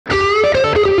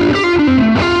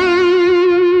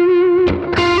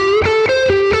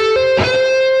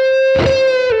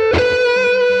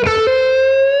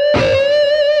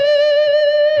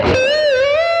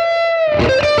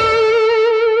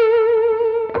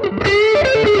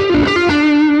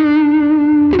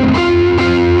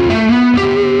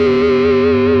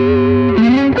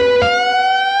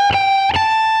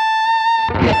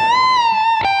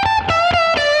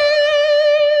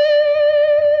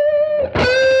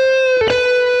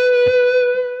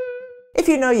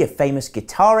you know your famous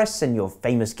guitarists and your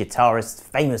famous guitarists'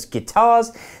 famous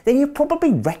guitars, then you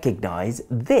probably recognize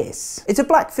this. It's a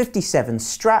Black 57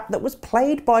 Strat that was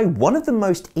played by one of the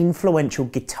most influential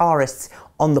guitarists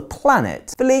on the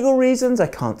planet. For legal reasons, I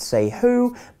can't say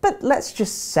who, but let's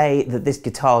just say that this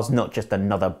guitar's not just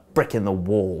another brick in the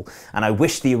wall, and I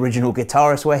wish the original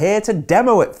guitarist were here to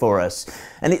demo it for us.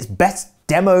 And it's best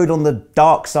demoed on the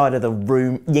dark side of the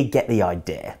room, you get the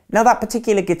idea. Now, that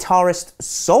particular guitarist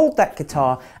sold that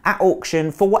guitar at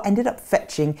auction for what ended up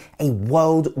fetching a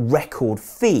world record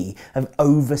fee of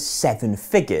over 7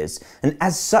 figures. And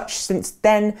as such, since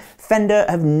then, Fender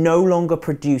have no longer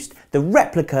produced the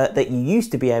replica that you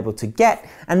used to be able to get,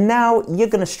 and now you're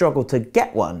gonna struggle to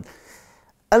get one.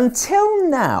 Until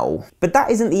now. But that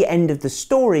isn't the end of the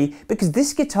story, because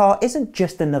this guitar isn't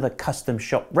just another custom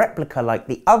shop replica like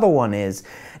the other one is.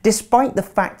 Despite the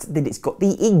fact that it's got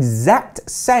the exact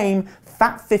same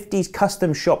Fat 50s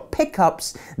custom shop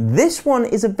pickups, this one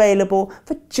is available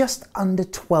for just under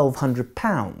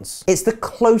 £1,200. It's the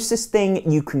closest thing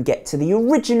you can get to the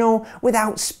original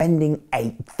without spending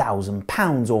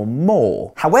 £8,000 or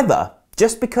more. However,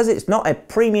 just because it's not a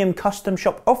premium custom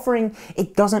shop offering,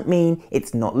 it doesn't mean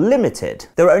it's not limited.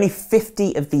 There are only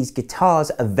 50 of these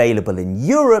guitars available in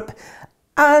Europe,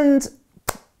 and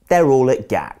they're all at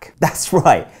GAK. That's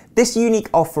right, this unique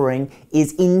offering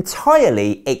is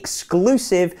entirely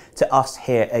exclusive to us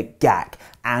here at GAK.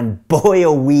 And boy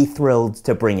are we thrilled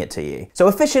to bring it to you. So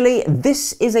officially,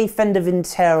 this is a Fender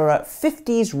Vintera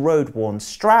 50s road-worn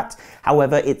Strat.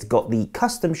 However, it's got the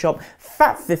custom shop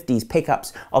Fat 50s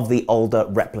pickups of the older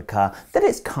replica that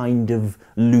it's kind of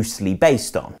loosely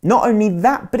based on. Not only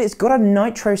that, but it's got a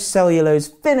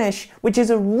nitrocellulose finish, which is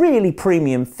a really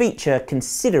premium feature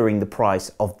considering the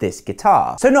price of this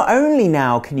guitar. So not only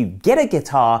now can you get a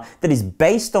guitar that is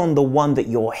based on the one that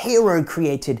your hero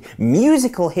created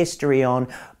musical history on,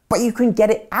 but you can get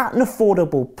it at an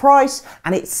affordable price,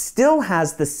 and it still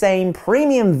has the same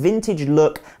premium vintage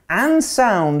look and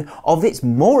sound of its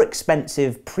more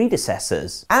expensive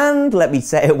predecessors. And let me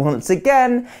say it once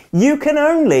again, you can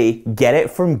only get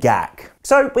it from GAK.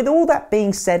 So with all that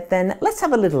being said then, let's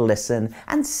have a little listen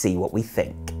and see what we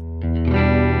think.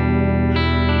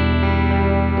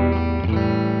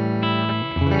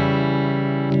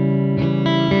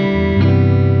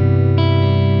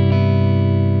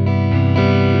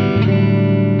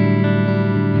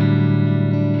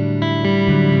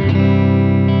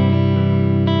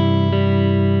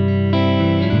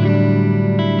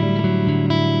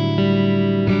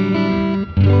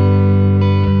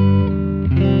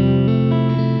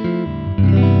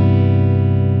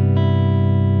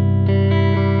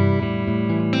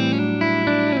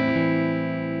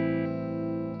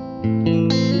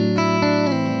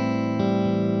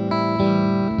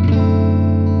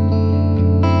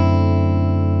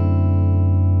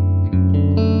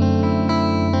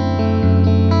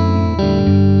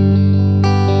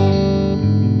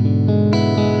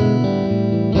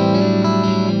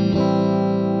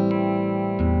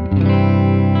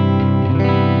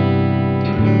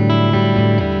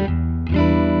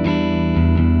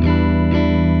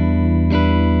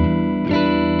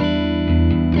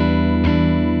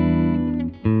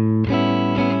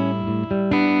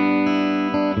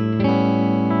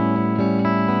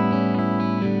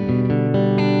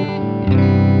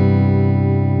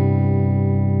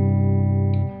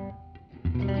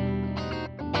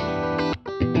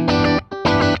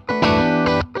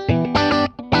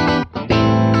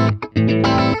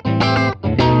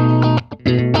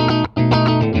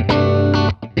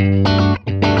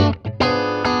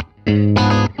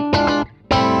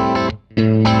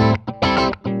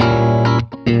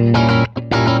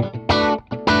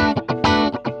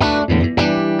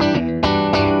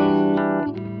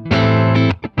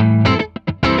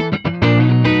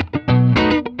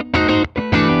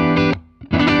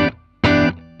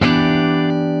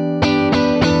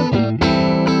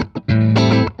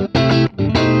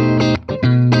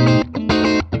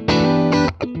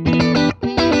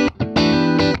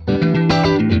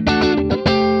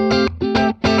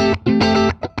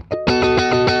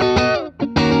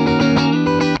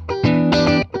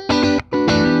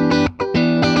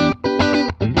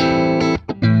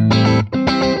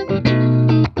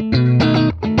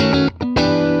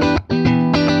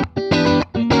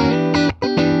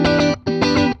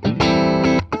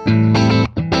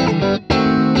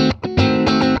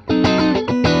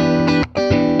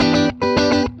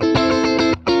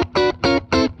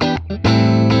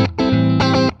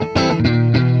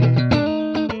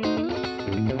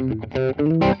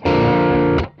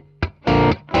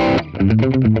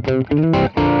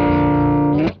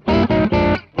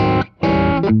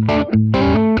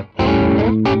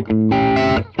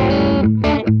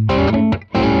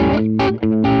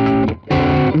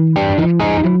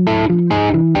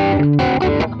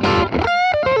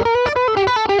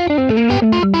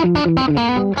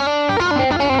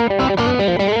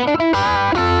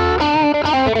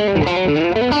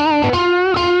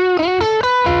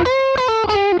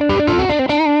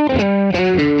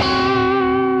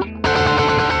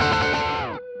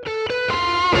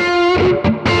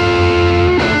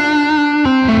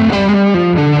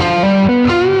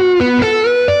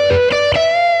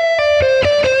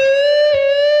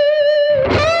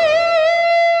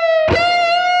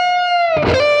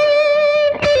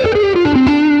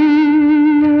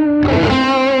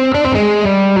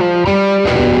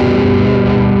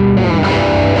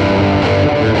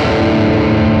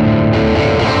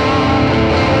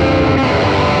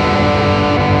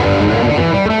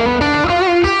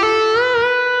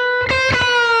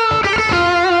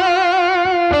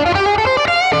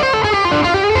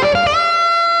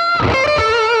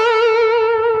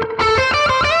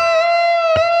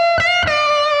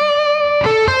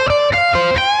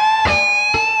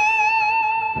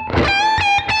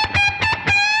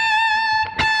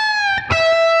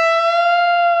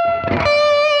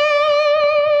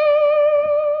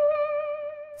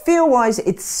 Feel-wise,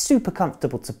 it's super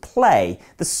comfortable to play.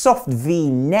 The soft V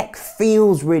neck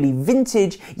feels really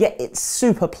vintage, yet it's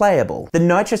super playable. The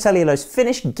nitrocellulose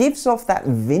finish gives off that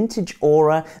vintage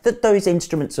aura that those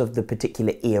instruments of the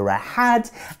particular era had,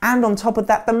 and on top of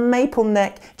that, the maple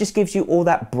neck just gives you all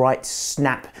that bright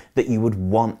snap that you would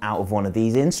want out of one of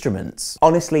these instruments.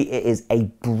 Honestly, it is a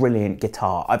brilliant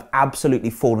guitar. I've absolutely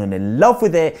fallen in love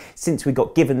with it since we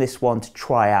got given this one to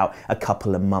try out a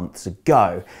couple of months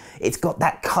ago. It's got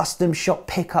that custom shop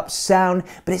pickup sound,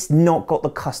 but it's not got the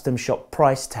custom shop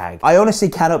price tag. I honestly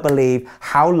cannot believe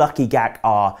how lucky GAK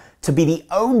are to be the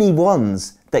only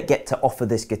ones that get to offer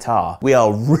this guitar. We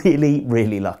are really,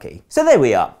 really lucky. So there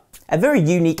we are. A very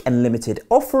unique and limited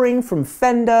offering from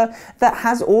Fender that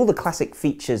has all the classic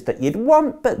features that you'd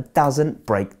want, but doesn't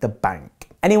break the bank.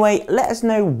 Anyway, let us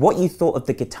know what you thought of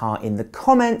the guitar in the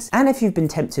comments, and if you've been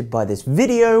tempted by this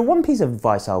video, one piece of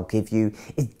advice I'll give you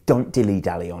is don't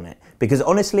dilly-dally on it. Because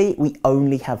honestly, we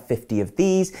only have 50 of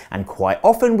these, and quite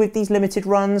often with these limited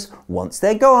runs, once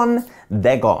they're gone,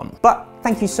 they're gone. But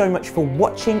thank you so much for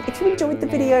watching. If you enjoyed the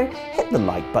video, hit the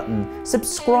like button,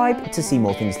 subscribe to see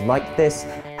more things like this,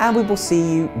 and we will see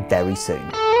you very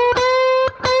soon.